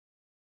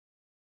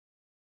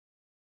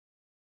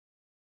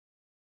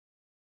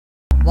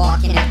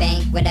Walk in a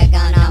bank with a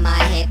gun on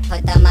my hip,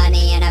 put the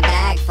money in a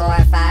bag for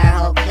fire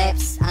hole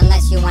clips.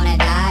 Unless you wanna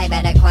die,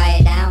 better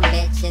quiet down,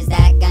 bitch. Is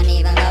that gun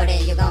even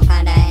loaded? You gon'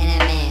 find out in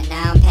a minute.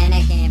 Now I'm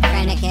panicking,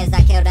 frantic as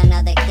I killed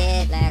another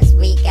kid last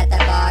week at the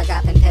bar,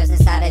 dropping pills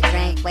inside a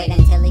drink. Wait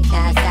until he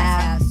passed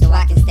out so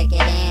I can stick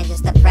it in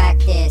just to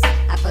practice.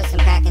 I put some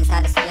crack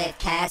inside a spliff,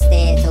 passed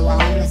it to a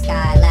homeless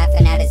guy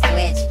laughing at his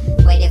twitch.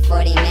 Waited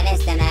 40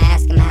 minutes, then I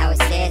asked him how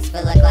it sits.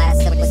 Fill a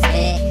glass up with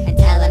spit and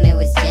tell him it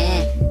was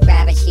gin.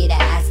 Grab a sheet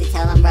of acid,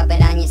 tell him rub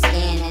it on your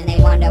skin, and they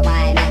wonder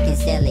why I'm acting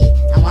silly.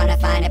 I wanna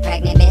find a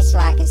pregnant bitch so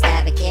I can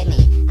stab a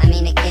kidney. I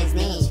mean a kid's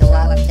knee. Show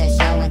up to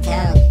show and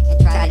tell and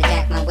try to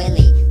jack my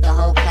willy. The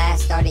whole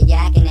class started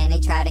yakking and they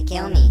tried to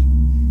kill me.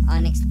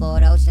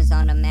 Unexplored oceans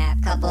on the map,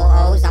 couple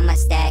O's on my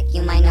stack.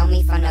 You might know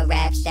me from the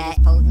rap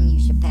shack. Potent, you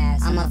should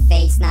pass. I'm a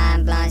face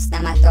 9 blunts,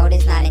 now my throat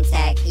is not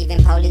intact.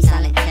 Even police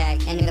on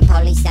attack, and even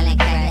police selling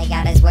crack. They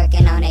got us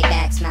working on their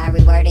backs. My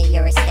rewarded,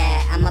 you're a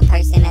stat. I'm a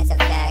person, that's a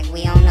fact.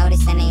 We don't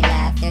notice and they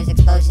laugh. There's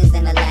explosions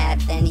in the lab.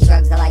 Then these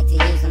drugs I like to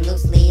use them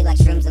loosely, like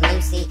shrooms and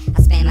Lucy.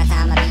 I spend my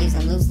time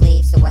abusing loose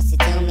leaves, so what's it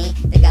to me?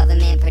 The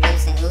government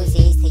producing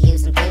Uzis to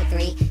use them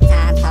 2-3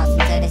 times. Toss them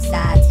to the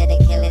side, to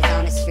the killers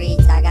on the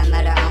streets. I got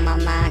murder on my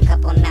mind,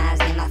 couple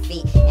knives in my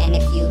feet. And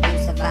if you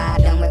do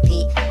survive, don't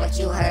repeat what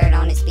you heard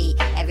on this beat.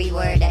 Every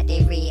word that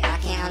they read, I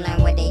can't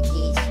unlearn what they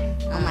teach.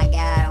 Oh my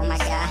god, oh my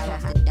god.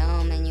 Off the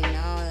dome, and you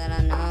know that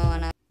I know.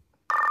 And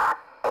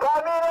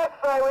Stop me an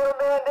X-ray, wheel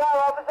man down,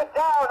 officer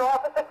down,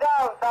 officer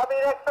down. Stop me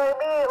an X-ray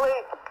immediately.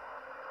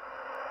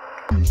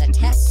 The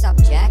test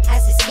subject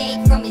has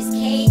escaped from his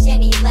cage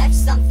and he left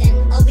something.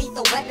 A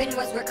lethal weapon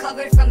was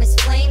recovered from his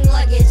flame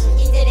luggage.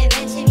 He didn't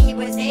mention he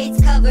was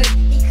AIDS covered.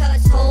 He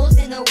cuts holes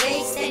in the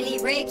waist and he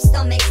rapes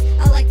stomachs.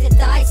 I like to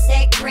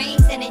dissect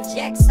brains and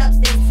inject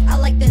substance. I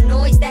like the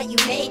noise that you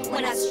make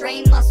when I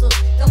strain muscles.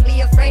 Don't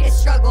be afraid to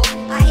struggle,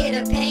 I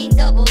hear the pain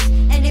doubles.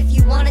 And if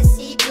you wanna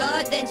see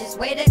blood, then just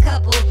wait a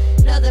couple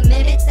another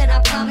minutes and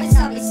I promise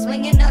I'll be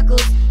swinging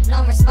knuckles.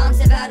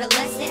 Non-responsive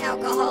adolescent,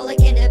 alcoholic,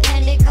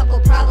 independent. Couple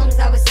problems,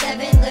 I was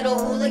 7, little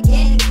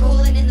hooligan.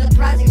 Cooling in the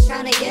projects,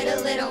 trying to get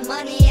a little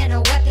money and a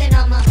weapon.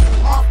 I'm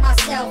off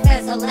myself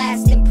as a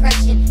last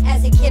impression.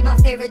 As a kid, my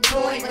favorite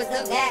toy was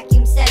the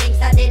vacuum settings.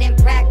 I didn't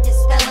practice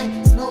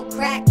spelling, smoke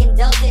crack and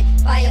dealt it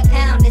by a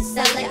pound and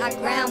sell it. I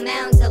ground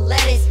mounds of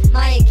lettuce,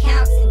 my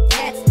accounts and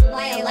debts,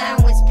 my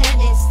allowance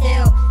pending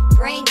still.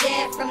 Brain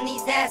dead from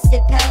these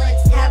acid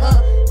pellets. Have a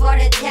heart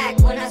attack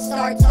when I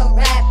start to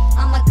rap.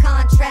 I'm a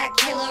contract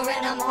killer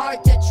and I'm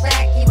hard to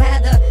track. You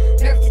had the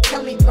nerve to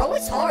tell me, bro,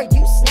 it's hard,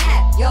 you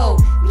snap. Yo,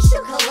 we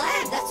should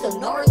collab, that's a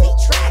gnarly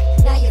track.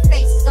 Now your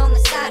face is on the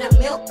side of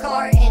milk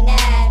carton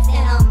ads.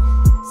 And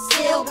I'm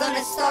still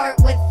gonna start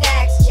with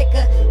facts.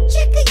 Chicka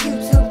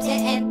YouTube to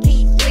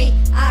MP3.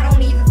 I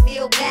don't even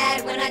feel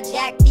bad when I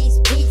jack these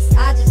beats.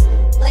 I just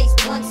lace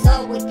blunts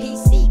up with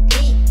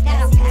PCP.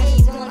 Now I'm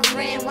packing to my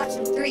friend, watch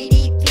him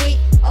 3DP.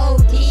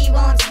 OD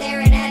while I'm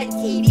staring at a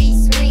TV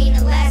screen.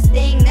 The last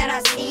thing that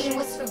I seen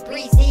was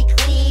Febreze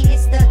clean.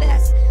 It's the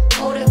best,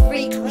 odor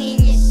free, clean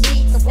your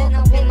sheets. Then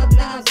up in my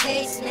mom's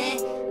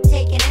basement,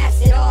 taking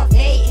acid off 8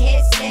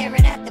 hits,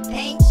 staring at the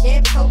paint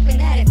chips, hoping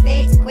that it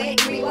fades quick.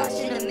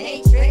 Rewatching the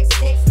Matrix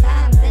 6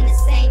 times in the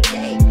same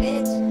day,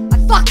 bitch. I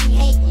fucking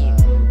hate you.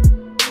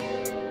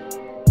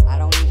 I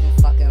don't even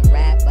fucking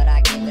rap, but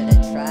I give it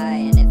a try.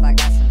 And if I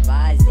got some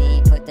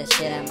Visine, put the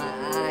shit in my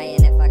eye.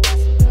 And if I got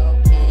some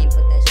cocaine,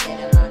 put that shit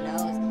in my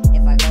nose.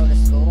 If I go to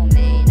school,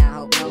 man, I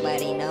hope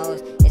nobody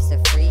knows. It's a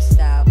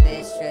freestyle,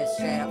 bitch,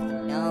 straight off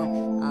the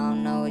dome. I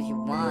don't know what you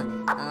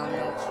want, I don't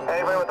know what you want.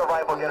 Anybody with a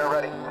rifle, get it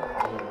ready.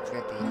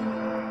 Drippy.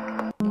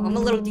 I'm a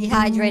little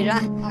dehydrated. I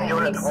need a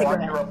Units, watch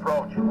cigarette. your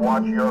approach.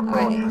 Watch your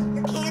approach. Alright,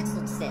 you're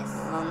canceled, sis.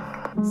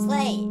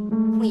 Slay,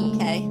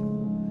 queen.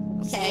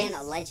 Okay, and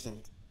a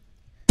legend.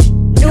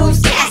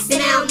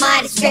 Newscasting out my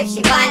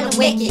description, violent,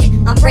 wicked.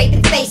 I'm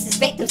raping faces,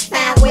 victims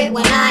found with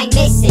when I ain't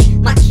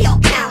missing. My kill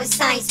count is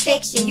science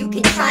fiction, you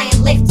can try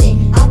and lift it.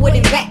 I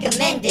wouldn't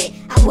recommend it,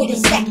 I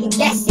wouldn't second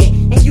guess it.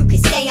 And you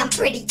could say I'm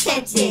pretty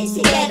tempted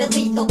to get a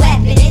lethal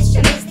weapon,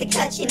 instruments to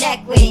cut your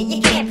neck with.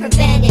 You can't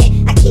prevent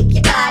it, I keep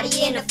your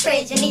body in the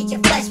fridge and eat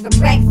your flesh for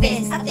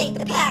breakfast. I think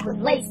the pack was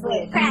laced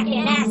with crack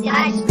and acid,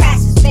 I just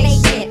crashed a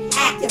spaceship.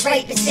 Active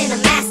rapist in a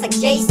mask like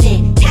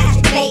Jason.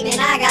 Patrick Bateman,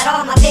 I got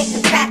all my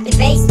victims trapped in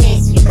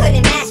basements. You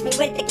couldn't match me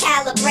with the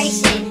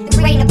calibration.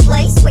 There ain't a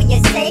place where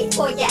you're safe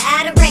or you're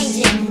out of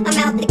ranging. I'm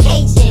out the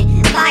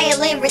Cajun,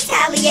 violent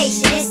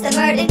retaliation. It's the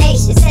murder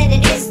nation,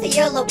 sending hits to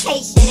your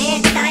location.